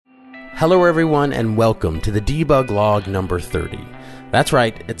Hello everyone and welcome to the debug log number 30. That's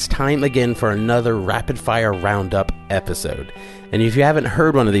right, it's time again for another rapid fire roundup episode. And if you haven't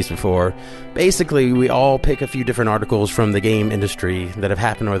heard one of these before, basically we all pick a few different articles from the game industry that have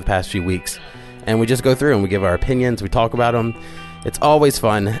happened over the past few weeks, and we just go through and we give our opinions, we talk about them. It's always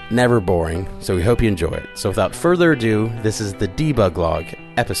fun, never boring, so we hope you enjoy it. So without further ado, this is the debug log,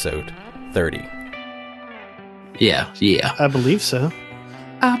 episode 30. Yeah. I believe so.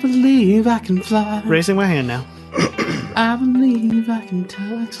 I believe I can fly. Raising my hand now. I believe I can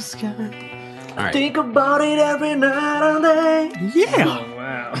touch the sky. All right. Think about it every night and day. Yeah. Oh,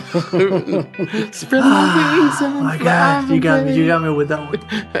 wow. Spread my wings and my God, you got me with that one.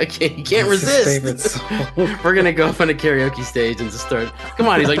 You can't resist. We're gonna go up on a karaoke stage and just start. Come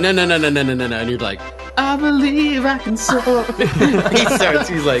on, he's like, no, and you're like, I believe I can soar. He starts.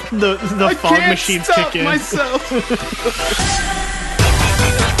 He's like, the fog machines kick in. Myself.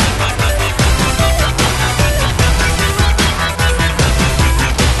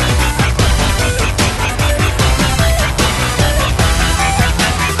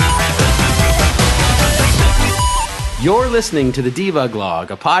 You're listening to the Debug Log,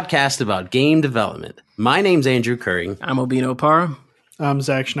 a podcast about game development. My name's Andrew Curry. I'm Obinna Parra. I'm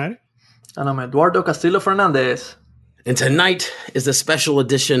Zack Schneider. And I'm Eduardo Castillo Fernandez. And tonight is a special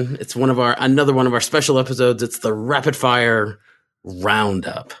edition. It's another one of our special episodes. It's the Rapid Fire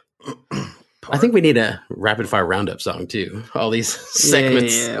Roundup. I think we need a Rapid Fire Roundup song too. All these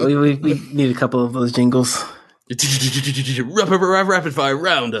segments. Yeah. We need a couple of those jingles. Rapid Fire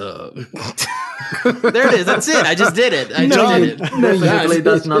Roundup. There it is. That's it. I just did it. Definitely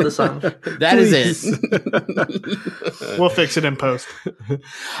that's not the song. That is it. We'll fix it in post.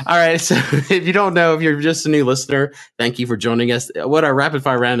 All right. So if you don't know, if you're just a new listener, thank you for joining us. What our Rapid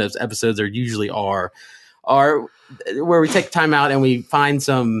Fire Roundups episodes usually are where we take time out and we find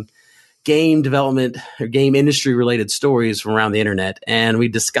some game development or game industry related stories from around the internet, and we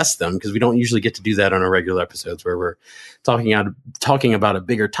discuss them because we don't usually get to do that on our regular episodes where we're talking about a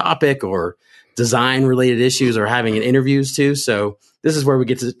bigger topic or design related issues or having interviews too. So this is where we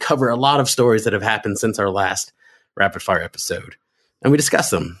get to cover a lot of stories that have happened since our last rapid fire episode, and we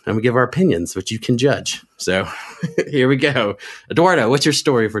discuss them and we give our opinions, which you can judge. So here we go. Eduardo, what's your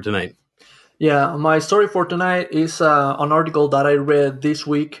story for tonight? Yeah, my story for tonight is an article that I read this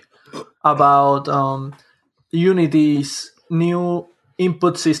week about Unity's new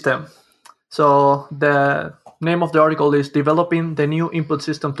input system. So the name of the article is Developing the New Input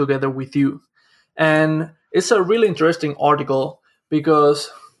System Together with You. And it's a really interesting article because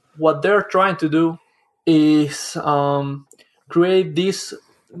what they're trying to do is create this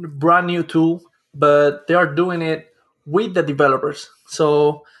brand new tool, but they are doing it with the developers.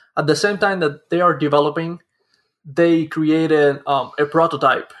 So at the same time that they are developing, they created a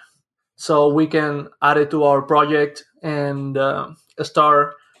prototype. So we can add it to our project and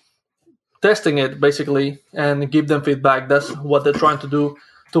start testing it, basically, and give them feedback. That's what they're trying to do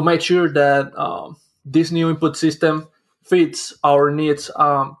to make sure that this new input system fits our needs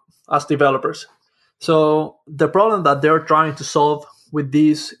as developers. So the problem that they're trying to solve with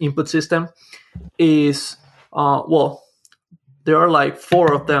this input system is, there are like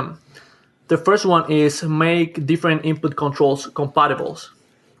 4 of them. The first one is make different input controls compatible.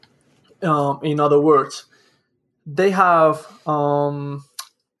 In other words, they have,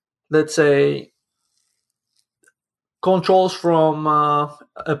 let's say, controls from a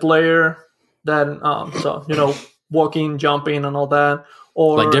player that, walking, jumping, and all that,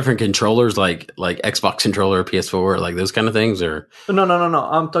 or like different controllers, like Xbox controller, PS4, like those kind of things, or no.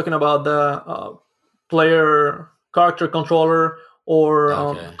 I'm talking about the player character controller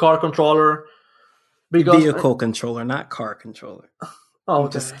or car controller. Because vehicle controller, not car controller. Oh,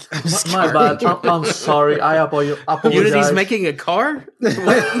 my bad. I'm sorry. I apologize. Unity's making a car?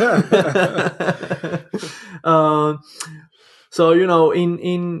 So,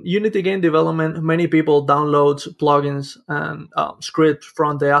 in Unity game development, many people download plugins and scripts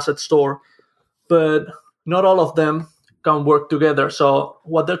from the asset store, but not all of them can work together. So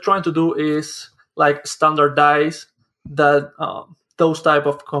what they're trying to do is like standardize that those type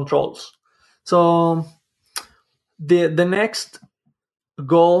of controls. So the next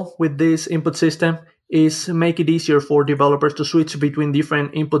goal with this input system is make it easier for developers to switch between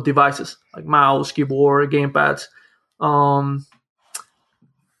different input devices like mouse, keyboard, gamepads.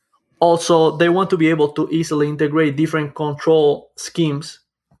 Also, they want to be able to easily integrate different control schemes.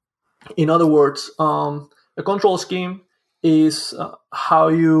 In other words, a control scheme is how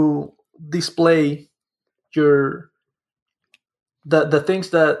you display the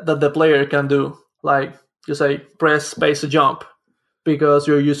things that the player can do. Like you say, press space to jump. because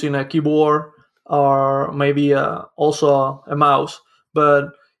you're using a keyboard or maybe also a mouse.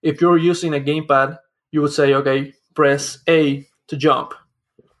 But if you're using a gamepad, you would say, okay, press A to jump.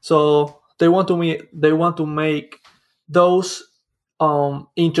 So they want to make those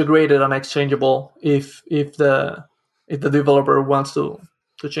integrated and exchangeable if the developer wants to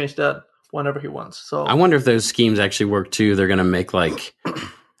change that whenever he wants. So I wonder if those schemes actually work too. They're going to make like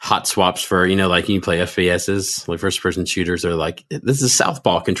hot swaps for, like you play FPSs, like first person shooters, are like, this is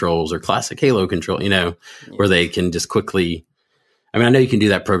Southpaw controls or classic Halo control, where they can just quickly, I mean, I know you can do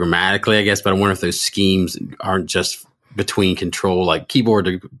that programmatically, I guess, but I wonder if those schemes aren't just between control, like keyboard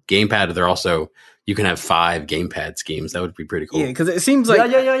to gamepad. They're also, you can have 5 gamepad schemes. That would be pretty cool. Yeah, because it seems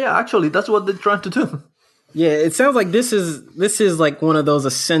like yeah. Actually, that's what they're trying to do. Yeah, it sounds like this is like one of those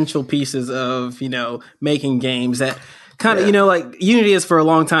essential pieces of making games that kind of like Unity is for a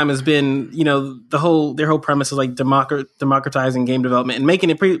long time has been their whole premise is like democratizing game development and making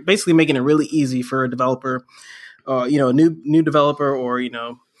it basically making it really easy for a developer, a new developer or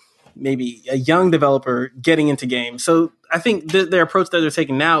maybe a young developer getting into games. So I think their approach that they're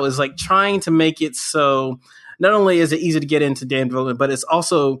taking now is like trying to make it so not only is it easy to get into game development, but it's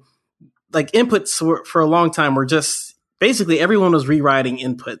also like inputs for a long time were just basically everyone was rewriting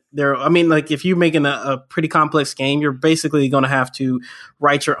input there. I mean, like if you're making a pretty complex game, you're basically going to have to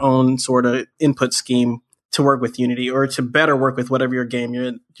write your own sort of input scheme to work with Unity or to better work with whatever your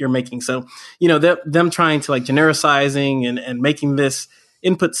game you're making. So, them trying to like genericizing and making this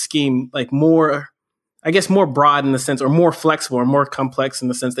input scheme like more, I guess, more broad in the sense, or more flexible or more complex in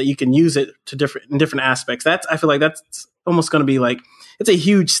the sense that you can use it to different aspects. I feel like that's almost going to be like, it's a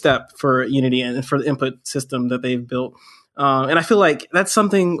huge step for Unity and for the input system that they've built. And I feel like that's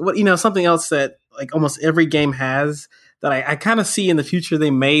something else that like almost every game has that I kind of see in the future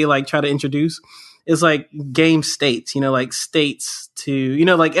they may like try to introduce is like game states, like states to,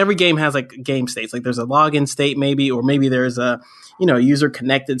 like every game has like game states. Like there's a login state maybe, or maybe there's a, user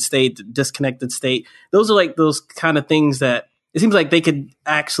connected state, disconnected state. Those are like those kind of things that it seems like they could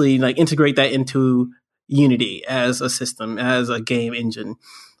actually like integrate that into Unity as a system, as a game engine.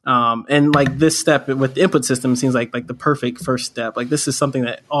 And like this step with the input system seems like the perfect first step. Like this is something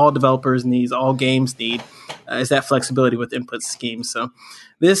that all developers need, all games need, is that flexibility with input schemes. So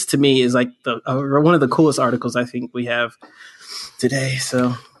this to me is like one of the coolest articles I think we have today.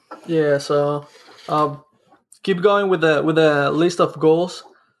 So yeah, so keep going with the list of goals.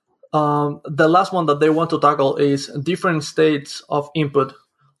 The last one that they want to tackle is different states of input.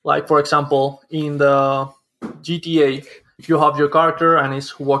 Like, for example, in the GTA, you have your character and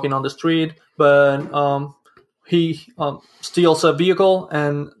he's walking on the street, but he steals a vehicle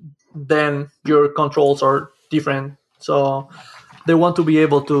and then your controls are different. So they want to be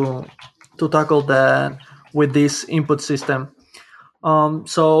able to tackle that with this input system.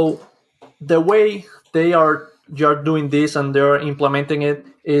 So the way they are doing this and they're implementing it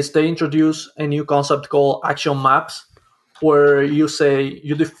is they introduce a new concept called action maps, where you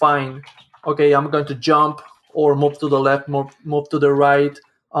define, okay, I'm going to jump or move to the left, move to the right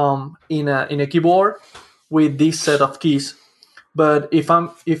in a keyboard with this set of keys. But if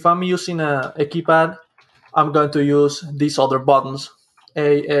I'm using a keypad, I'm going to use these other buttons,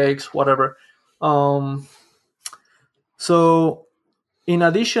 A, X, whatever. So in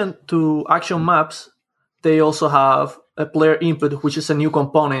addition to action maps, they also have a player input, which is a new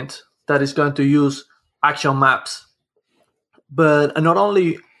component that is going to use action maps. But not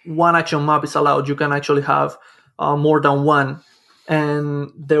only one action map is allowed, you can actually have more than one.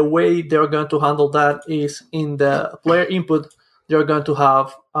 And the way they're going to handle that is in the player input, they're going to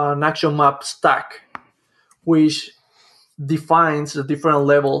have an action map stack, which defines the different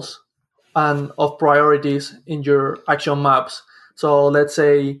levels and of priorities in your action maps. So let's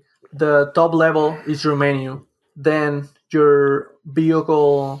say the top level is your menu, then your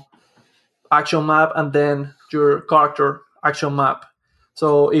vehicle action map, and then your character action map.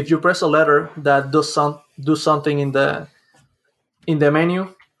 So if you press a letter that does something in the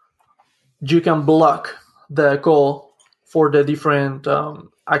menu, you can block the call for the different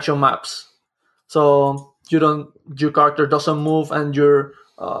action maps. So your character doesn't move and you're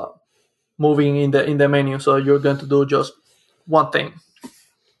moving in the menu. So you're going to do just one thing.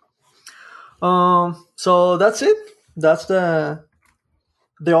 So that's it. That's the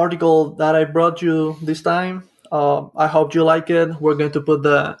article that I brought you this time. I hope you like it. We're going to put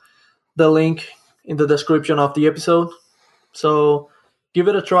the link in the description of the episode. So give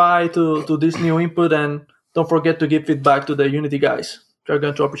it a try to this new input, and don't forget to give feedback to the Unity guys. They're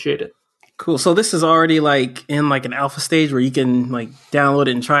going to appreciate it. Cool. So this is already like in like an alpha stage where you can like download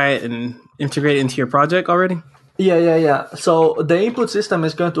it and try it and integrate it into your project already? Yeah. So the input system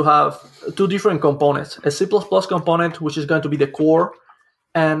is going to have two different components: a C++ component, which is going to be the core,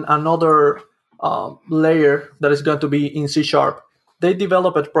 and another layer that is going to be in C Sharp. They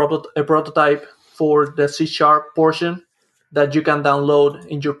developed a prototype for the C Sharp portion that you can download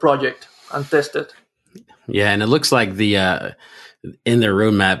in your project and test it. Yeah, and it looks like the in their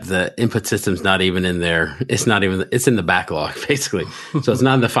roadmap, the input system's not even in there. It's not even. It's in the backlog, basically. So it's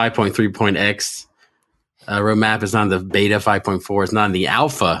not in the 5.3.x roadmap. It's not in the beta 5.4. It's not in the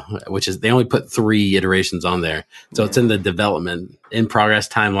alpha, which is they only put 3 iterations on there. So it's in the development, in progress,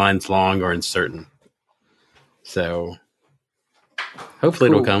 timelines, long or uncertain. So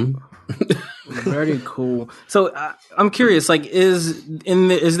hopefully it'll come. Very cool. So I'm curious, like, is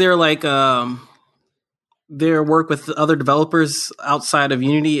there like their work with other developers outside of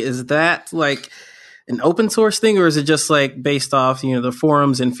Unity? Is that like an open source thing, or is it just like based off the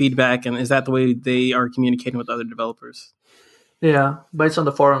forums and feedback? And is that the way they are communicating with other developers? Yeah, based on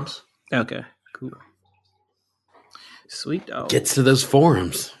the forums. Okay, cool, sweet. Oh, Gets to those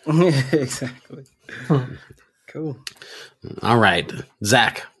forums. Exactly. Cool. All right,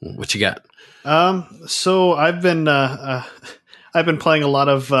 Zach, what you got? So I've been playing a lot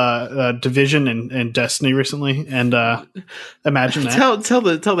of Division and Destiny recently, and imagine that. Tell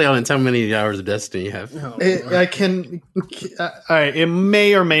the audience how many hours of Destiny you have. I can. All right, it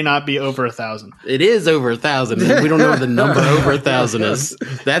may or may not be over 1,000. It is over 1,000. We don't know what the number over 1,000 is.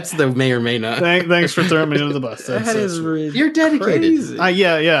 That's the may or may not. Thanks for throwing me under the bus. You're dedicated.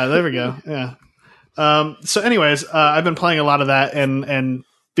 Yeah. There we go. Yeah. So, anyways, I've been playing a lot of that, and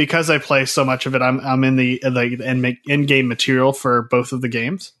because I play so much of it, I'm in the in-game material for both of the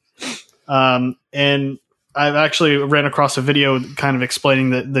games. And I've actually ran across a video kind of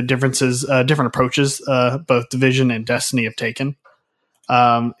explaining the differences, different approaches both Division and Destiny have taken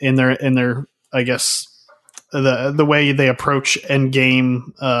in their I guess the way they approach end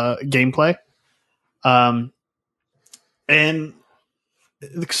game gameplay, and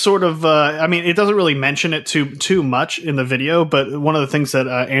sort of I mean, it doesn't really mention it too much in the video, but one of the things that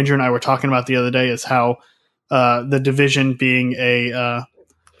Andrew and I were talking about the other day is how the Division being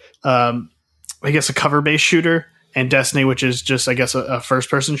I guess a cover-based shooter, and Destiny, which is just, I guess, a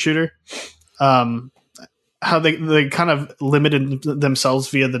first-person shooter, how they kind of limited themselves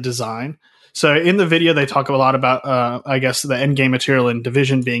via the design. So in the video, they talk a lot about, I guess, the end-game material in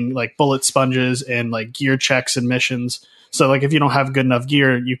Division being like bullet sponges and like gear checks and missions. So like if you don't have good enough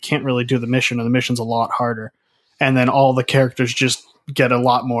gear, you can't really do the mission, or the mission's a lot harder. And then all the characters just get a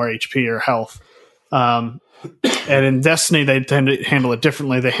lot more HP or health. And in Destiny, they tend to handle it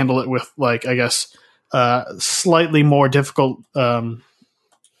differently. They handle it with, like, I guess, slightly more difficult, I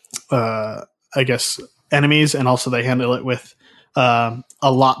guess, enemies, and also they handle it with a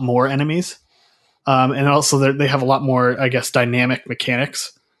lot more enemies. And also they have a lot more, I guess, dynamic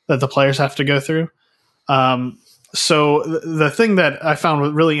mechanics that the players have to go through. So the thing that I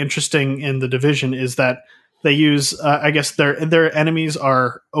found really interesting in the Division is that they use, I guess, their enemies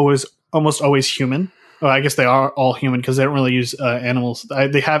are almost always human. Well, I guess they are all human because they don't really use animals.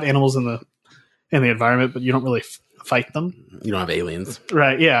 They have animals in the environment, but you don't really fight them. You don't have aliens,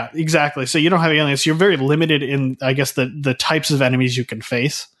 right? Yeah, exactly. So you don't have aliens. You're very limited in, I guess, the types of enemies you can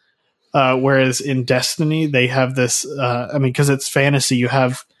face. Whereas in Destiny, they have this. I mean, because it's fantasy, you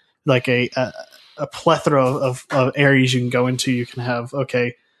have like a plethora of areas you can go into. You can have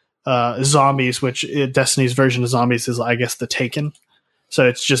zombies, which Destiny's version of zombies is, I guess, the Taken. So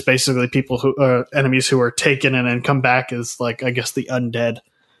it's just basically people who are enemies who are taken and then come back as, like, I guess, the undead.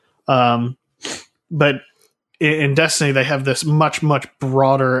 But in Destiny, they have this much, much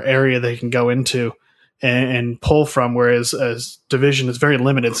broader area they can go into and pull from, whereas as Division is very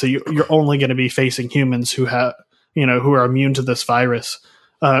limited. So you're only going to be facing humans who have, who are immune to this virus.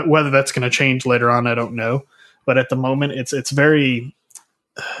 Whether that's going to change later on, I don't know. But at the moment, it's very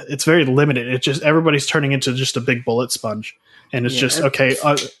limited. It's just everybody's turning into just a big bullet sponge. And it's just, okay,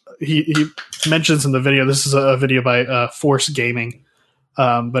 he mentions in the video, this is a video by Force Gaming,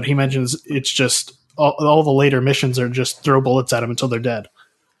 but he mentions it's just all the later missions are just throw bullets at them until they're dead.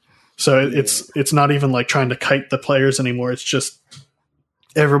 So it's not even like trying to kite the players anymore. It's just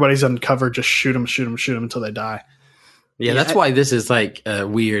everybody's uncover, just shoot them until they die. Yeah, that's why this is like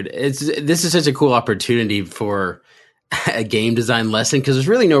weird. This is such a cool opportunity for a game design lesson, because there's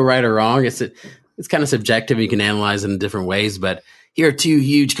really no right or wrong. It's kind of subjective. You can analyze it in different ways, but here are two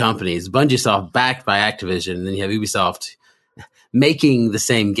huge companies, Bungiesoft backed by Activision, and then you have Ubisoft making the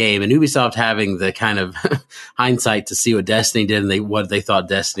same game, and Ubisoft having the kind of hindsight to see what Destiny did and what they thought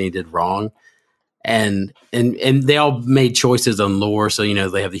Destiny did wrong. And they all made choices on lore. So,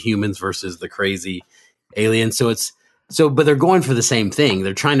 they have the humans versus the crazy aliens. But they're going for the same thing.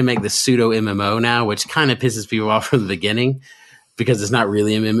 They're trying to make this pseudo MMO now, which kind of pisses people off from the beginning because it's not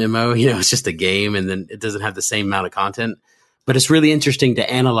really an MMO. It's just a game, and then it doesn't have the same amount of content. But it's really interesting to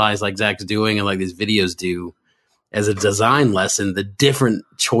analyze, like Zach's doing, and like these videos do, as a design lesson, the different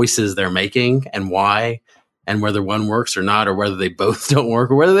choices they're making and why, and whether one works or not, or whether they both don't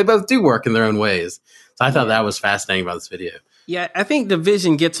work, or whether they both do work in their own ways. So I thought that was fascinating about this video. Yeah, I think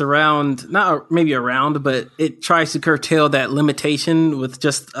Division gets around, not maybe around, but it tries to curtail that limitation with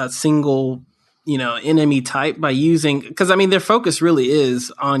just a single, enemy type by using, because I mean, their focus really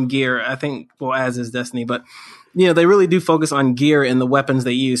is on gear, I think, well, as is Destiny, but they really do focus on gear and the weapons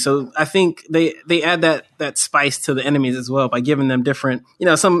they use. So I think they add that spice to the enemies as well by giving them different,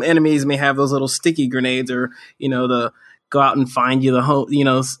 some enemies may have those little sticky grenades or, the go out and find you the whole,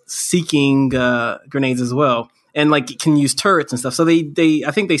 seeking grenades as well. And like can use turrets and stuff. So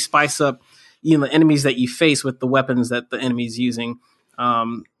I think they spice up, the enemies that you face with the weapons that the enemy's using.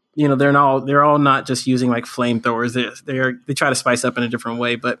 They're all not just using like flamethrowers. They try to spice up in a different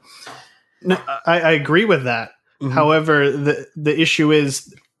way, but no, I agree with that. Mm-hmm. However, the issue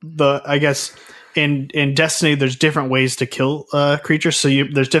is I guess in Destiny, there's different ways to kill creatures. So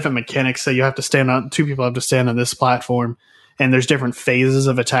there's different mechanics. So you have to two people have to stand on this platform, and there's different phases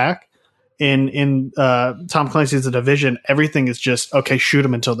of attack. In Tom Clancy's The Division, everything is just, okay, shoot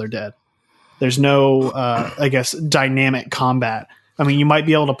them until they're dead. There's no, I guess, dynamic combat. I mean, you might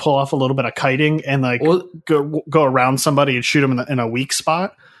be able to pull off a little bit of kiting and go around somebody and shoot them in a weak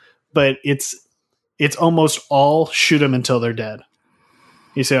spot, but it's almost all shoot them until they're dead.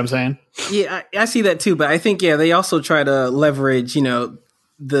 You see what I'm saying? Yeah, I see that too. But I think, they also try to leverage,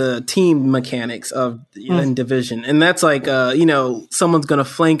 the team mechanics of in Division. And that's like, someone's going to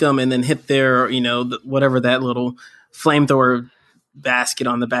flank them and then hit their, whatever that little flamethrower basket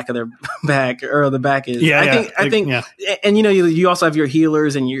on the back of their back or the back is. I think, and you also have your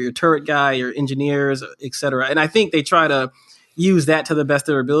healers and your turret guy, your engineers, etc. And I think they try to use that to the best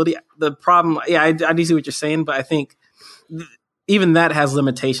of their ability. The problem, I do see what you're saying, but I think even that has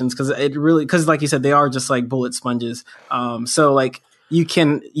limitations because like you said, they are just like bullet sponges. So like you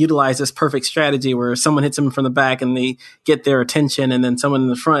can utilize this perfect strategy where someone hits them from the back and they get their attention, and then someone in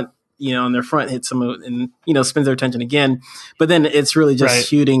the front, on their front hits them and spins their attention again. But then it's really just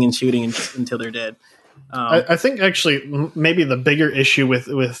shooting until they're dead. I think actually maybe the bigger issue with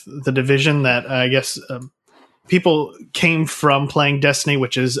the Division that I guess people came from playing Destiny,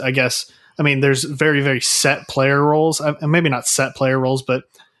 which is, I guess, I mean, there's very, very set player roles. Maybe not set player roles, but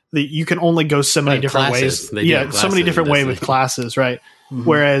you can only go so many different ways. So many different ways with classes, right? Mm-hmm.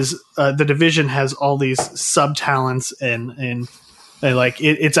 Whereas the Division has all these sub talents and like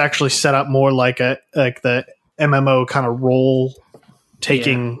it's actually set up more like the MMO kind of role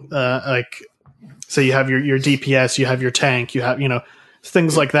taking. So you have your DPS, you have your tank, you have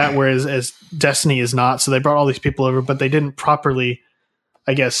things like that. Whereas as Destiny is not. So they brought all these people over, but they didn't properly,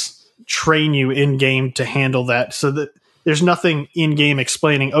 I guess, train you in game to handle that. So that there's nothing in game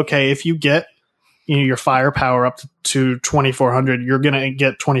explaining, okay, if you get your firepower up to 2400, you're going to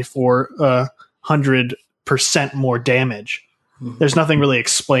get 2400% more damage. Mm-hmm. There's nothing really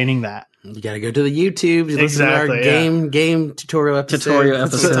explaining that. You got to go to the YouTube. Exactly. Our game tutorial episode.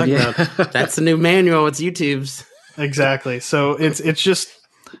 That's the new manual. It's YouTube's. Exactly. So it's just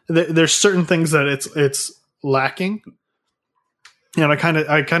there's certain things that it's lacking. And I kind of,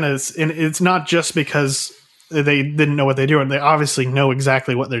 and it's not just because they didn't know what they're doing. They obviously know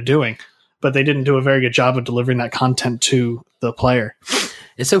exactly what they're doing, but they didn't do a very good job of delivering that content to the player.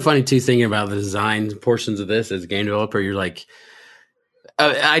 It's so funny too, thinking about the design portions of this as a game developer. You're like,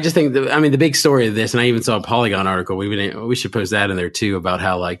 I just think the big story of this, and I even saw a Polygon article. We should post that in there too about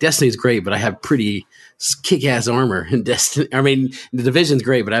how like Destiny's great, but I have pretty kick-ass armor in Destiny. I mean, the Division's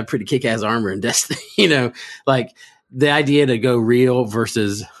great, but I have pretty kick-ass armor in Destiny. Like the idea to go real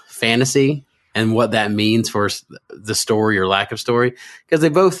versus fantasy and what that means for the story or lack of story, because they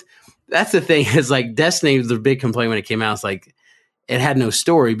both. That's the thing is like Destiny was the big complaint when it came out. It's like it had no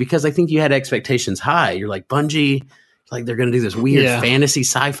story because I think you had expectations high. You're like Bungie. Like they're going to do this weird fantasy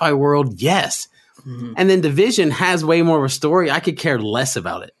sci-fi world. Yes. Mm-hmm. And then Division has way more of a story. I could care less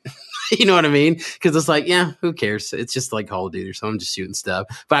about it. You know what I mean? Because it's like, yeah, who cares? It's just like Call of Duty, so I'm just shooting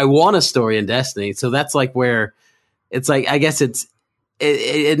stuff. But I want a story in Destiny. So that's like where it's like, I guess it's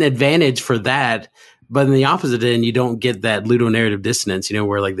an advantage for that. But in the opposite end, you don't get that ludonarrative dissonance,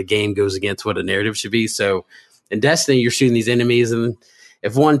 where like the game goes against what a narrative should be. So in Destiny, you're shooting these enemies, and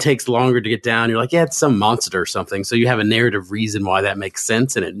if one takes longer to get down, you're like, yeah, it's some monster or something. So you have a narrative reason why that makes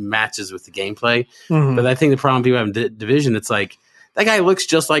sense, and it matches with the gameplay. Mm-hmm. But I think the problem people have in Division, it's like that guy looks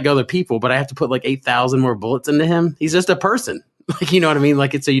just like other people, but I have to put like 8,000 more bullets into him. He's just a person. Like, you know what I mean?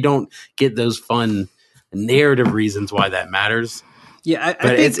 Like, it's so you don't get those fun narrative reasons why that matters. Yeah, I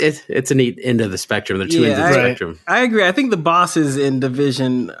But think it's a neat end of the spectrum. They're two ends of the spectrum. I agree. I think the bosses in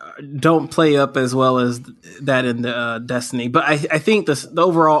Division don't play up as well as that in the Destiny. But I think the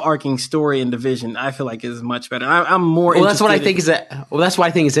overall arcing story in Division, I feel like, is much better. I'm more. Well, that's what I think is that. Well, that's why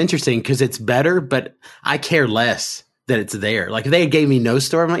I think it's interesting because it's better, but I care less that it's there. Like if they gave me no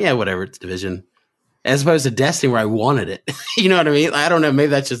story, I'm like, yeah, whatever. It's Division, as opposed to Destiny where I wanted it. You know what I mean? I don't know.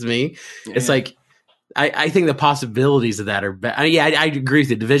 Maybe that's just me. Yeah. It's like. I think the possibilities of that are better. Yeah, I agree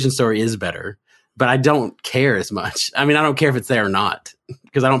with you. Division story is better, but I don't care as much. I mean, I don't care if it's there or not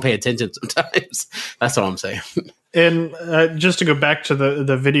because I don't pay attention sometimes. That's all I'm saying. And just to go back to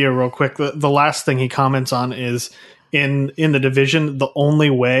the video real quick, the last thing he comments on is in the Division, the only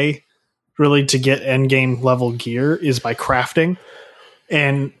way really to get endgame level gear is by crafting.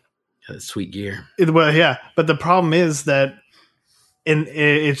 And sweet gear. Well, yeah, but the problem is that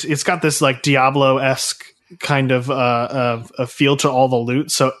it's got this like Diablo-esque kind of a feel to all the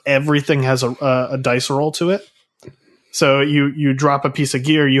loot. So everything has a dice roll to it. So you drop a piece of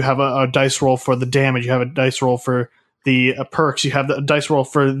gear, you have a dice roll for the damage, you have a dice roll for the perks, you have the dice roll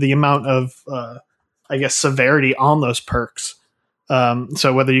for the amount of I guess severity on those perks.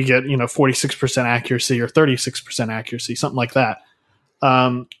 So whether you get 46% accuracy or 36% accuracy, something like that.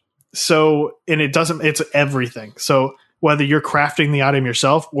 So and it's everything. So whether you're crafting the item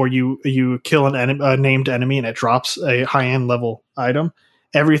yourself or you kill a named enemy and it drops a high-end level item,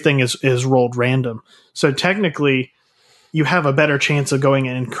 everything is rolled random. So technically, you have a better chance of going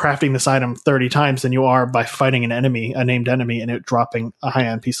in and crafting this item 30 times than you are by fighting a named enemy, and it dropping a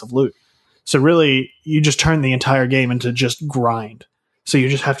high-end piece of loot. So really, you just turn the entire game into just grind. So you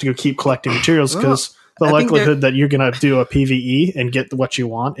just have to go keep collecting materials because the likelihood that you're going to do a PvE and get what you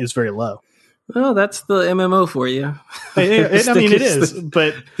want is very low. Well, that's the MMO for you. I mean, it is,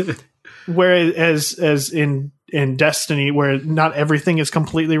 but whereas as in Destiny, where not everything is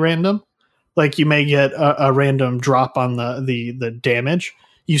completely random, like you may get a random drop on the damage,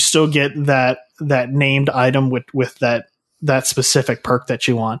 you still get that named item with that specific perk that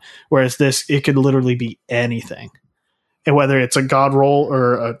you want. Whereas this, it could literally be anything, and whether it's a god roll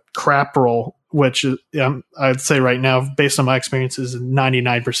or a crap roll. Which I'd say right now, based on my experience, is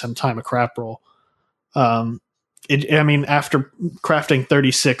 99% of the time a crap roll. After crafting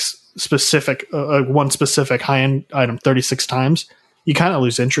 36 specific, one specific high-end item 36 times, you kind of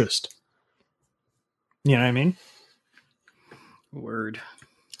lose interest. You know what I mean? Word.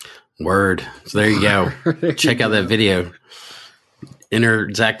 So there you go. Check out that video. Enter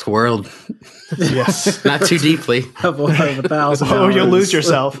Zack's world. Yes. Not too deeply. Of 1,000 Oh, you'll lose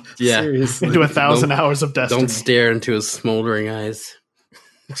yourself. Yeah. Seriously. Into 1,000 hours of Destiny. Don't stare into his smoldering eyes.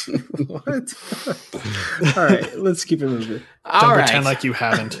 What? All right, let's keep it moving. Don't pretend like you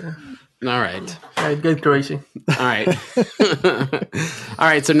haven't. All right. Get crazy. All right. All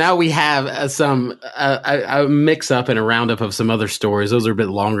right. So now we have a mix up and a roundup of some other stories. Those are a bit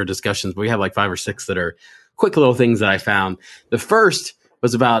longer discussions, but we have like 5 or 6 that are quick little things that I found. The first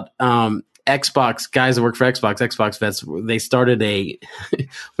was about Xbox guys that work for Xbox vets. They started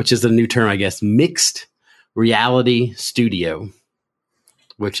which is a new term, I guess, mixed reality studio,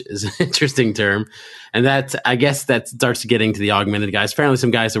 which is an interesting term. And I guess that starts getting to the augmented guys. Apparently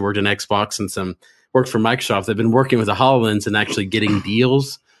some guys that worked in Xbox and some worked for Microsoft, they've been working with the HoloLens and actually getting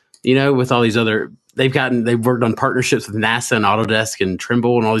deals, with all these other, they've worked on partnerships with NASA and Autodesk and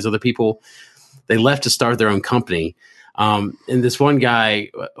Trimble and all these other people. They left to start their own company. And this one guy,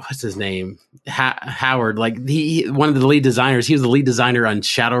 what's his name? Howard, like one of the lead designers, he was the lead designer on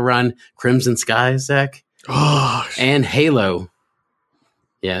Shadowrun, Crimson Skies, Zack, and Halo.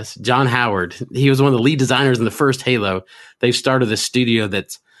 Yes, John Howard. He was one of the lead designers in the first Halo. They've started a studio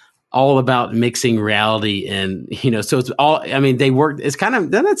that's all about mixing reality and, so it's all, they work, it's kind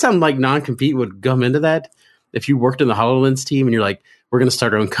of, doesn't that sound like non-compete would come into that? If you worked in the HoloLens team and you're like, we're going to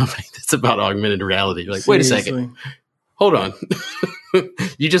start our own company that's about augmented reality. You're like, wait a second. Hold on.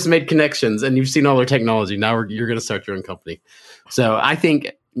 You just made connections and you've seen all their technology. Now you're going to start your own company. So I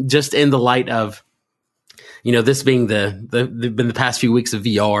think just in the light of, this being been the past few weeks of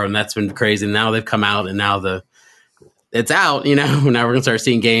VR and that's been crazy. And now they've come out and now it's out, now we're going to start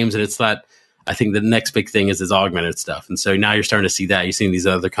seeing games and it's not, I think the next big thing is augmented stuff. And so now you're starting to see that. You're seeing these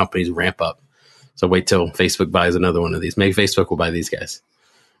other companies ramp up. So wait till Facebook buys another one of these. Maybe Facebook will buy these guys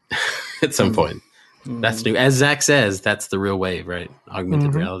at some point. That's new. As Zack says, that's the real wave, right?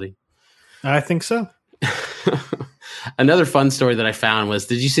 Augmented reality. I think so. Another fun story that I found was,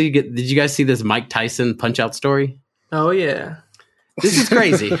 did you guys see this Mike Tyson Punch-Out story? Oh, yeah. This is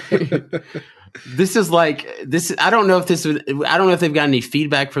crazy. This is like this. I don't know if they've got any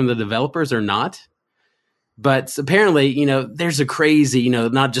feedback from the developers or not. But apparently, there's a crazy,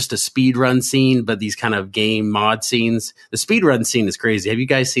 not just a speed run scene, but these kind of game mod scenes. The speed run scene is crazy. Have you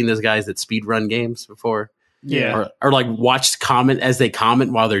guys seen those guys that speed run games before? Yeah. Or like watched comment as they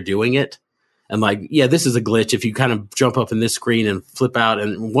comment while they're doing it. And like, yeah, this is a glitch. If you kind of jump up in this screen and flip out,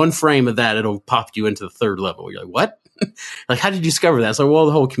 and one frame of that, it'll pop you into the third level. You're like, what? Like, how did you discover that? So, well,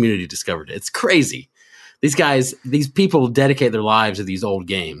 the whole community discovered it. It's crazy. These people dedicate their lives to these old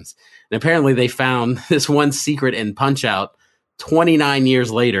games. And apparently they found this one secret in Punch-Out 29 years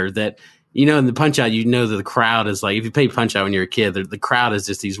later that, in the Punch-Out, that the crowd is like, if you play Punch-Out when you're a kid, the crowd is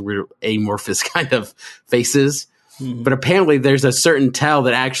just these weird amorphous kind of faces. Mm-hmm. But apparently there's a certain tell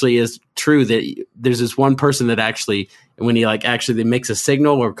that actually is true, that there's this one person that actually, when he actually makes a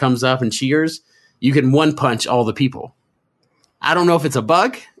signal or comes up and cheers, you can one punch all the people. I don't know if it's a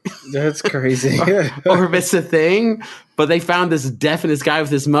bug. That's crazy. or if it's a thing, but they found this guy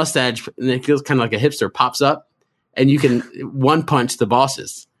with this mustache, and it feels kind of like a hipster, pops up, and you can one punch the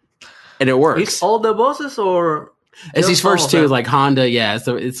bosses, and it works. It's all the bosses, or it's these first two, like Honda, yeah.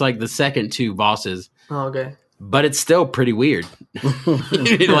 So it's like the second two bosses. Oh, okay. But it's still pretty weird.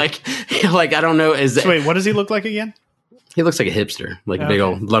 like I don't know. So wait, what does he look like again? He looks like a hipster, like a big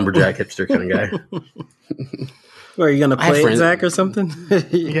old lumberjack hipster kind of guy. Well, are you going to play it, Zack, or something?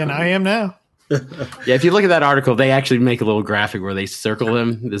 Yeah, I am now. Yeah, if you look at that article, they actually make a little graphic where they circle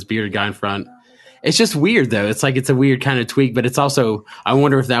him, this bearded guy in front. It's just weird, though. It's like it's a weird kind of tweak, but it's also, I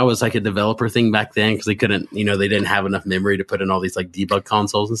wonder if that was like a developer thing back then, because they couldn't, they didn't have enough memory to put in all these like debug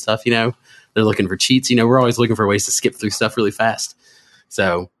consoles and stuff, They're looking for cheats. We're always looking for ways to skip through stuff really fast.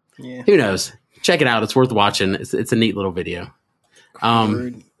 So, Who knows? Check it out. It's worth watching. It's a neat little video.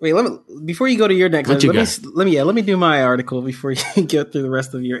 Wait, before you go to your next, let me do my article before you get through the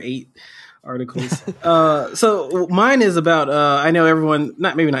rest of your 8 articles. So mine is about I know everyone,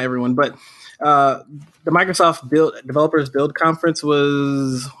 maybe not everyone, but the Microsoft Developers Build Conference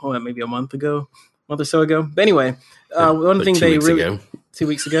was maybe a month or so ago. But anyway, one thing they really 2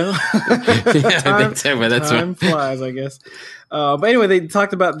 weeks ago. Yeah, I think so, but that's time flies, I guess. But anyway, they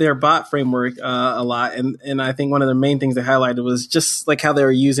talked about their bot framework a lot, and I think one of the main things they highlighted was just like how they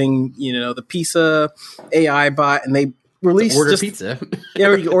were using, the pizza AI bot, and they released pizza. Yeah,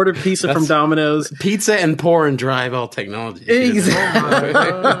 where you order pizza from Domino's. Pizza and pour and drive all technology. Exactly.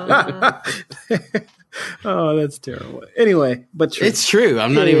 Oh, that's terrible. Anyway, but true. It's true.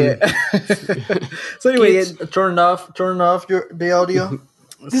 I'm not even. So anyway, turn off the audio.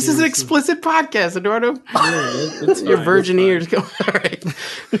 This is an explicit podcast, Eduardo. It's your virgin ears. Go, all right.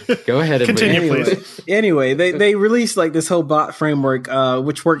 Go ahead. Continue, please. Anyway, they released like this whole bot framework,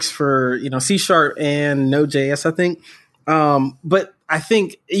 which works for C# and Node.js, I think. But I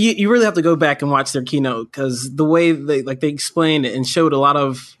think you really have to go back and watch their keynote, because the way they explained it and showed a lot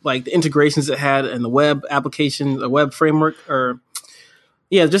of like the integrations it had in the web application, the web framework,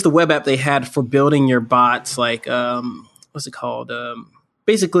 just the web app they had for building your bots. Like, what's it called?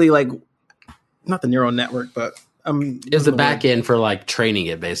 Basically, like not the neural network, but it's the back end for like training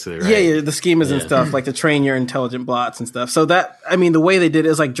it, basically, right? Yeah, the schemas and stuff, like to train your intelligent bots and stuff. So that, the way they did it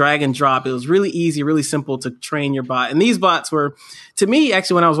is like drag and drop. It was really easy, really simple to train your bot. And these bots were, to me,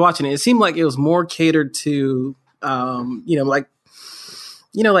 actually, when I was watching it, it seemed like it was more catered to, like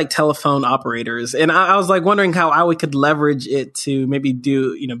telephone operators. And I was like wondering how we could leverage it to maybe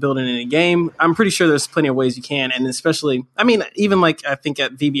do, build it in a game. I'm pretty sure there's plenty of ways you can. And especially, even like I think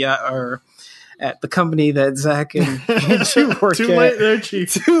at VBI or at the company that Zack and you work Too late there,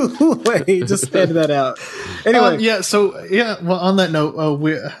 Chief. Too late. Just handed that out. Anyway. Well, on that note,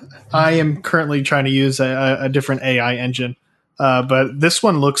 I am currently trying to use a different AI engine. But this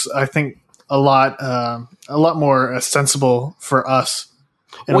one looks, I think, a lot more sensible for us.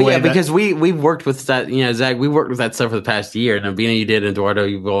 Well, yeah, because we've worked with that, Zack, we worked with that stuff for the past year, and Obinna, you did, and Eduardo,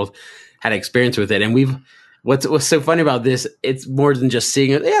 you both had experience with it, and what's so funny about this, it's more than just seeing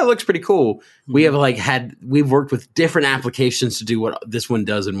it. Yeah, it looks pretty cool. Mm-hmm. We have we've worked with different applications to do what this one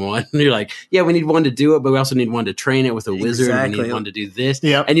does in one. And you're like, yeah, we need one to do it, but we also need one to train it with a wizard. Exactly. We need one to do this.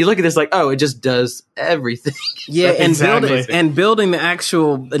 Yep. And you look at this like, oh, it just does everything. Yeah, and building the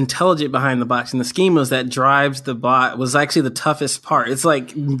actual intelligent behind the box and the schemas that drives the bot was actually the toughest part. It's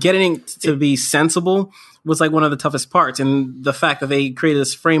like getting it to be sensible was like one of the toughest parts, and the fact that they created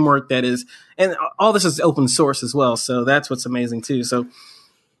this framework that is, and all this is open source as well, so that's what's amazing too. So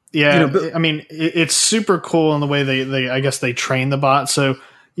yeah, it's super cool in the way they I guess they train the bot. So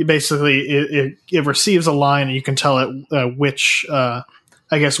you basically it receives a line, and you can tell it which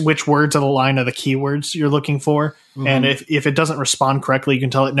I guess, which words of the line are the keywords you're looking for. Mm-hmm. And if it doesn't respond correctly, you can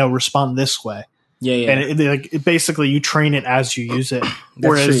tell it, no, respond this way. Yeah, yeah. And it basically, you train it as you use it.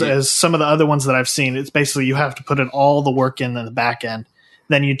 Whereas true. as some of the other ones that I've seen, it's basically you have to put in all the work in the back end.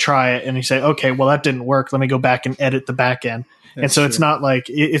 Then you try it and you say, okay, well, that didn't work. Let me go back and edit the back end. And so it's not like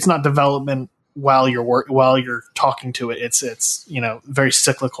it's not development while you're talking to it. It's very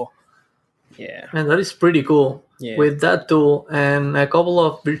cyclical. Yeah. And that is pretty cool. Yeah. With that tool and a couple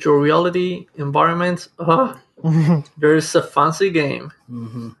of virtual reality environments, there's a fancy game.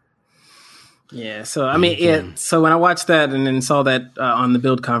 Mm-hmm. Yeah, so I mean, so when I watched that and then saw that on the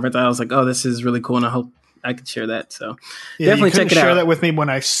Build conference, I was like, "Oh, this is really cool," and I hope I could share that. So definitely check it out. Share that with me when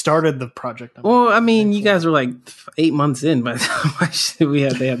I started the project. Well, I mean, you guys were like 8 months in by the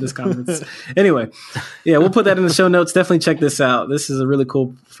time they had this conference. Anyway, yeah, we'll put that in the show notes. Definitely check this out. This is a really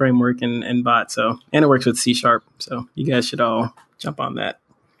cool framework and bot. So, and it works with C#. So you guys should all jump on that.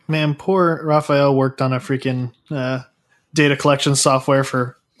 Man, poor Raphael worked on a freaking data collection software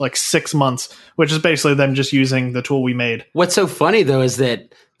for like 6 months, which is basically them just using the tool we made. What's so funny though is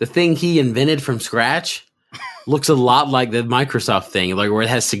that the thing he invented from scratch looks a lot like the Microsoft thing, like where it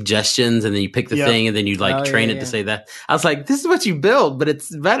has suggestions and then you pick the thing and then you train it to say that. I was like, this is what you build, but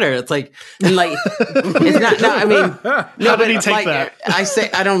it's better. It's like, and like, it's not, no, I mean, no, How but did he take that?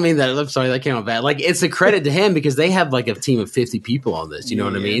 I don't mean that. I'm sorry. That came out bad. Like, it's a credit to him because they have like a team of 50 people on this. You know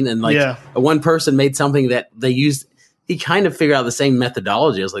what I mean? And like one person made something that they used. He kind of figured out the same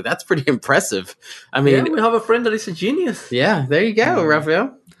methodology. I was like, that's pretty impressive. I mean, we have a friend that is a genius. Yeah, there you go,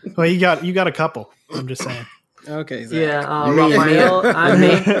 Raphael. Well, you got a couple. I'm just saying. Okay, Zack. Yeah, Raphael and me.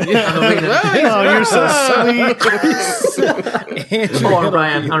 Oh, you're so sweet. Oh,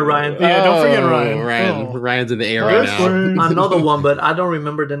 Ryan. Yeah, don't forget Ryan. Ryan's in the air right now. Another one, but I don't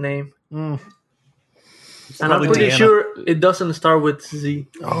remember the name. And I'm pretty Deanna. sure it doesn't start with Z.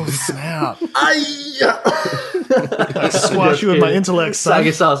 Oh, snap. I squash you with my intellect, son. Zack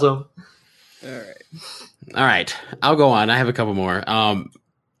is awesome. All right, I'll go on. I have a couple more.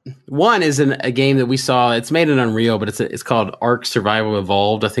 One is a game that we saw. It's made in Unreal, but it's called Ark Survival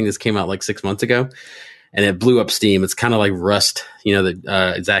Evolved. I think this came out like 6 months ago, and it blew up Steam. It's kind of like Rust,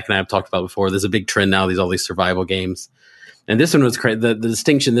 that Zack and I have talked about before. There's a big trend now. All these survival games, and this one was the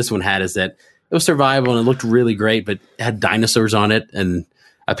distinction this one had is that it was survival and it looked really great, but it had dinosaurs on it, and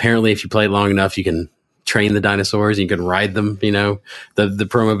apparently, if you play it long enough, you can train the dinosaurs and you can ride them. The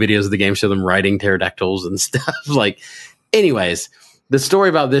promo videos of the game show them riding pterodactyls and stuff. Like, anyways. The story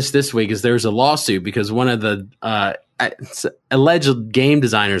about this week is there's a lawsuit because one of the alleged game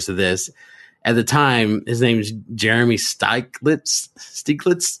designers of this at the time, his name is Jeremy Stieglitz.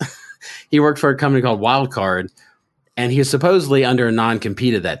 He worked for a company called Wildcard, and he was supposedly under a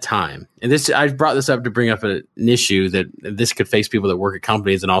non-compete at that time. And I brought this up to bring up an issue that this could face people that work at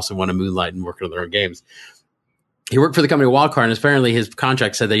companies and also want to moonlight and work on their own games. He worked for the company Wildcard, and apparently his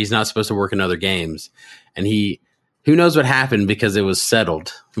contract said that he's not supposed to work in other games, and who knows what happened because it was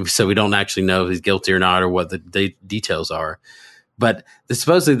settled. So we don't actually know if he's guilty or not or what the details are. But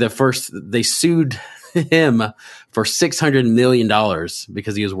supposedly they sued him for $600 million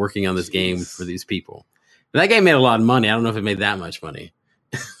because he was working on this game for these people. And that game made a lot of money. I don't know if it made that much money.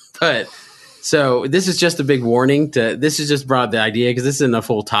 But so this is just a big warning. This is just brought the idea because this isn't a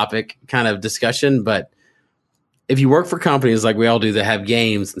full topic kind of discussion. But if you work for companies like we all do that have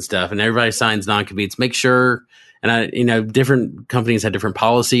games and stuff and everybody signs non-competes, make sure – and different companies have different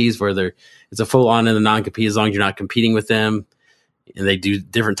policies where it's a full on and a non-compete as long as you're not competing with them, and they do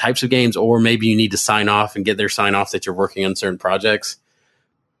different types of games, or maybe you need to sign off and get their sign off that you're working on certain projects.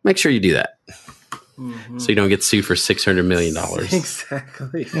 Make sure you do that so you don't get sued for $600 million.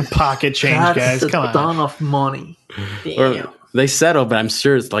 Exactly. Pocket change, guys. Come on. That's a ton of money. Or they settle, but I'm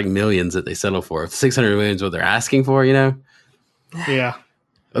sure it's like millions that they settle for. If 600 million is what they're asking for, Yeah.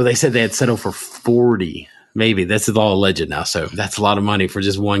 Oh, they said they had settled for 40. Maybe this is all alleged now, so that's a lot of money for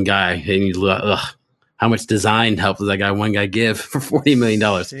just one guy. And how much design help does that one guy give for $40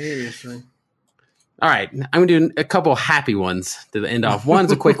 million? Seriously. All right, I'm going to do a couple happy ones to end off.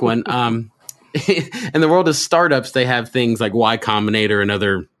 One's a quick one. In the world of startups, they have things like Y Combinator and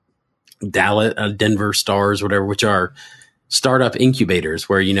other Denver Stars, whatever, which are startup incubators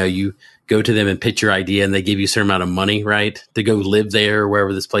where you go to them and pitch your idea, and they give you a certain amount of money, right, to go live there,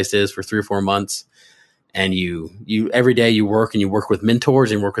 wherever this place is, for 3 or 4 months. And you every day you work with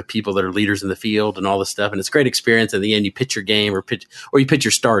mentors and work with people that are leaders in the field and all this stuff. And it's a great experience. At the end, you pitch your game or you pitch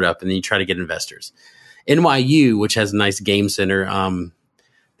your startup, and then you try to get investors. NYU, which has a nice game center,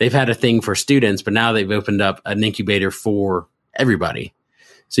 they've had a thing for students, but now they've opened up an incubator for everybody.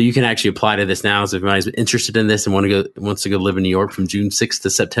 So you can actually apply to this now. So if anybody's interested in this and wants to go live in New York from June 6th to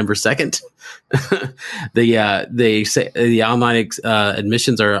September 2nd, they say the online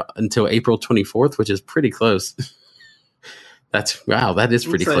admissions are until April 24th, which is pretty close. That is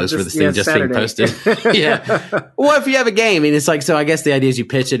pretty close for this thing just Saturday. Being posted. Yeah. Well, if you have a game, and it's like, so I guess the idea is you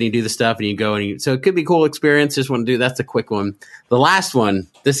pitch it and you do the stuff and you go so it could be a cool experience. Just want to do, that's a quick one. The last one,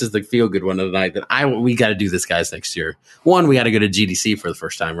 this is the feel good one of the night that we got to do this, guys, next year. One, we got to go to GDC for the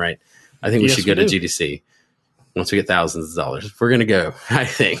first time, right? I think we should go to GDC once we get thousands of dollars. We're going to go, I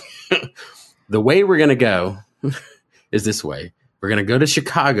think. The way we're going to go is this way. We're going to go to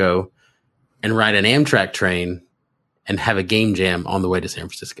Chicago and ride an Amtrak train and have a game jam on the way to San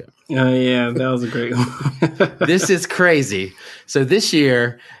Francisco. Oh, yeah, that was a great one. This is crazy. So this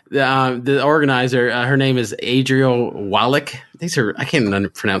year, the organizer, her name is Adriel Wallach. I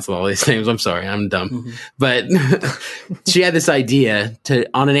can't pronounce all these names. I'm sorry, I'm dumb. Mm-hmm. But she had this idea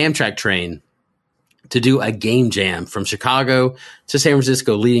on an Amtrak train to do a game jam from Chicago to San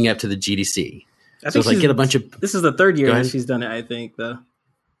Francisco leading up to the GDC. I think get a bunch of. This is the third year that she's done it, I think, though.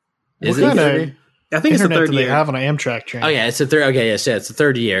 Is it? I think it's the third year. They have on an Amtrak train. Oh yeah, it's the third. Okay, yes, it's the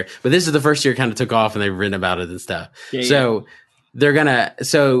third year. But this is the first year it kind of took off, and they've written about it and stuff. Yeah, so they're gonna.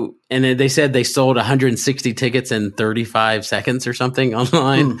 So and then they said they sold 160 tickets in 35 seconds or something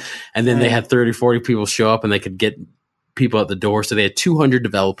online, and then they had 30, 40 people show up, and they could get people at the door. So they had 200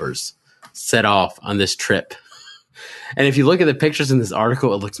 developers set off on this trip. And if you look at the pictures in this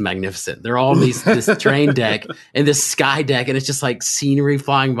article, it looks magnificent. They're all on this train deck and this sky deck, and it's just like scenery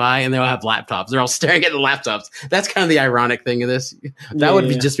flying by, and they all have laptops. They're all staring at the laptops. That's kind of the ironic thing of this. That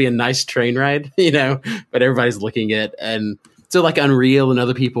would just be a nice train ride, but everybody's looking at. And so like Unreal and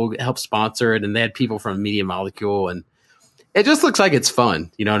other people help sponsor it, and they had people from Media Molecule, and it just looks like it's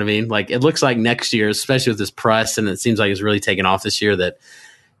fun. You know what I mean? Like it looks like next year, especially with this press, and it seems like it's really taken off this year, that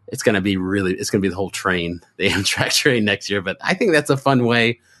it's going to be the whole train, the Amtrak train next year. But I think that's a fun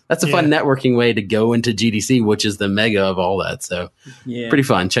way. That's a fun networking way to go into GDC, which is the mega of all that. So pretty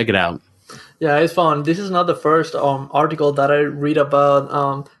fun. Check it out. Yeah, it's fun. This is not the first article that I read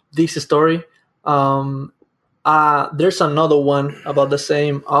about this story. There's another one about the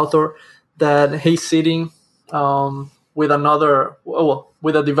same author that he's sitting with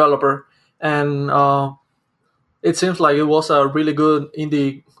a developer. And it seems like it was a really good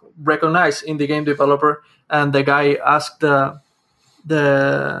recognized indie game developer, and the guy asked the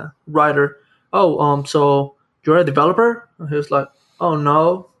writer, so you're a developer? And he was like, oh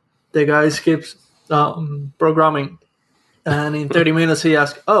no. The guy keeps programming, and in 30 minutes he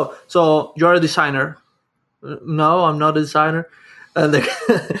asked, oh, so you're a designer? No, I'm not a designer. And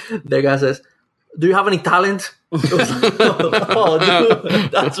the guy says, do you have any talent? Oh,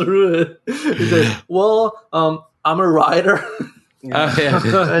 dude, that's rude. He said, well, I'm a writer.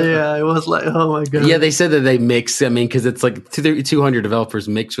 Yeah, it was like, oh my god. Yeah, they said that they mix. I mean, because it's like 200 developers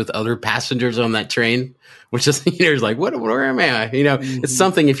mixed with other passengers on that train, which is it's like, where am I? It's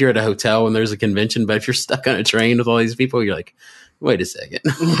something if you're at a hotel and there's a convention, but if you're stuck on a train with all these people, you're like, wait a second.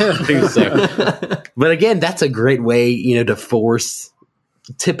 But again, that's a great way, to force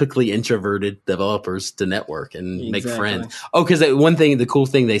typically introverted developers to network and make friends. Oh, because the cool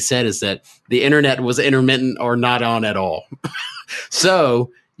thing they said is that the internet was intermittent or not on at all.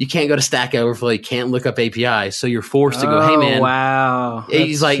 So you can't go to Stack Overflow, you can't look up API, so you're forced to go, hey man. Wow.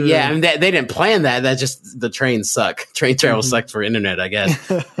 He's like, true. Yeah, I mean, they didn't plan that. That's just the trains suck. Train travel sucks for internet, I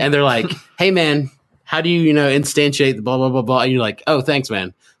guess. And they're like, hey man, how do you, instantiate the blah, blah, blah, blah? And you're like, oh, thanks,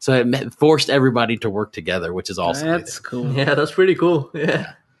 man. So it forced everybody to work together, which is awesome. That's cool. Yeah, that's pretty cool.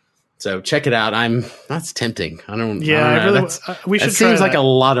 Yeah. So check it out. That's tempting. I don't know. We should. It seems like a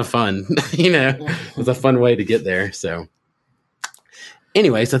lot of fun. It's a fun way to get there. So,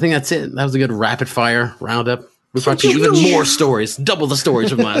 anyways, I think that's it. That was a good rapid fire roundup. We brought you even more stories, double the stories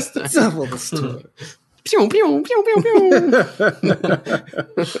from last time. Double the story. Pew, pew, pew, pew, pew.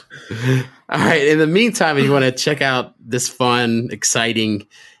 All right. In the meantime, if you want to check out this fun, exciting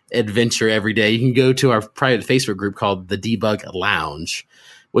adventure every day, you can go to our private Facebook group called the Debug Lounge,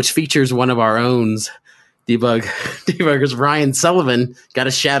 which features one of our own debuggers, Ryan Sullivan. Got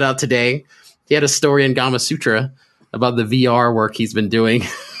a shout out today. He had a story in Gama Sutra about the VR work he's been doing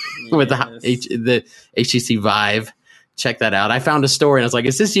with the HTC Vive. Check that out. I found a story and I was like,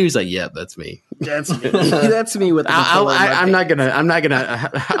 "Is this you?" He's like, "Yeah, that's me." That's me. That's me with. I'll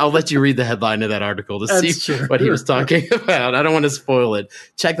let you read the headline of that article to see what he was talking about. I don't want to spoil it.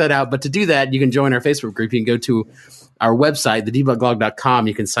 Check that out. But to do that, you can join our Facebook group. You can go to our website, thedebuglog.com.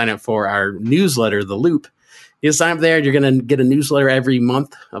 You can sign up for our newsletter, The Loop. You sign up there. You're going to get a newsletter every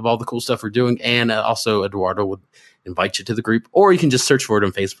month of all the cool stuff we're doing. And also Eduardo will invite you to the group, or you can just search for it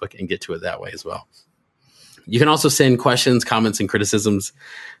on Facebook and get to it that way as well. You can also send questions, comments, and criticisms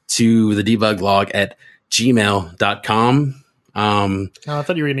to the debug log at gmail.com. Oh, I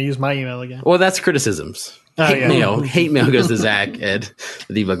thought you were going to use my email again. Well, that's criticisms. Oh, Hate yeah. mail. Hate mail goes to Zack at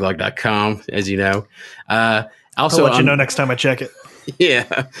thedebuglog.com, as you know. Also, I'll let you know next time I check it.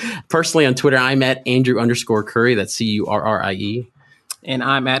 Yeah. Personally on Twitter, I'm at Andrew_Curry. That's Currie. And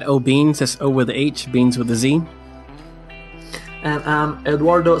I'm at Obeans. That's O with the H, Beans with the Z. And I'm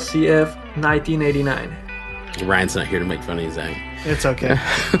Eduardo CF 1989. Ryan's not here to make fun of you, Zack. It's okay.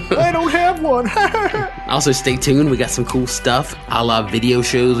 I don't have one. Also, stay tuned. We got some cool stuff, a la video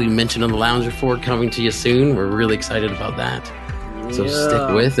shows we mentioned on the Lounge Report coming to you soon. We're really excited about that. So stick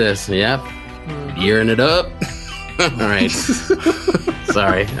with us. Yep. Gearing it up. All right.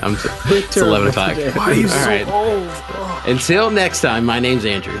 Sorry. It's 11 o'clock. Why are you All so right. old? Until next time, my name's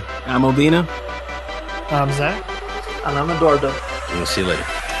Andrew. I'm Obinna. I'm Zach. And I'm Eduardo. And we'll see you later.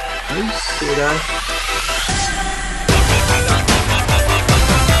 See you guys.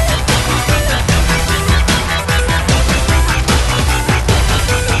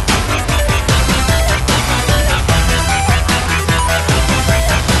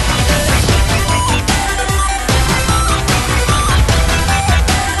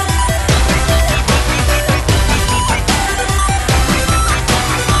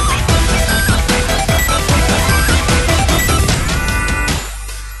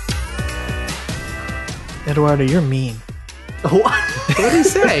 Eduardo, you're mean. What? What did he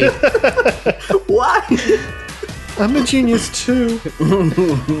say? What? I'm a genius too.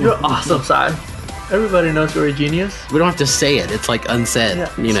 You're awesome, Sai. Everybody knows you're a genius. We don't have to say it. It's like unsaid. Yeah,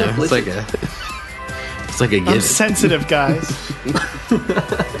 you know, simply. it's like a I'm given. sensitive, guys. That's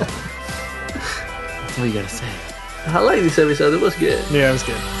all you gotta say. I like this episode. It was good. Yeah, it was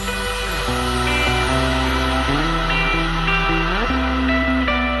good.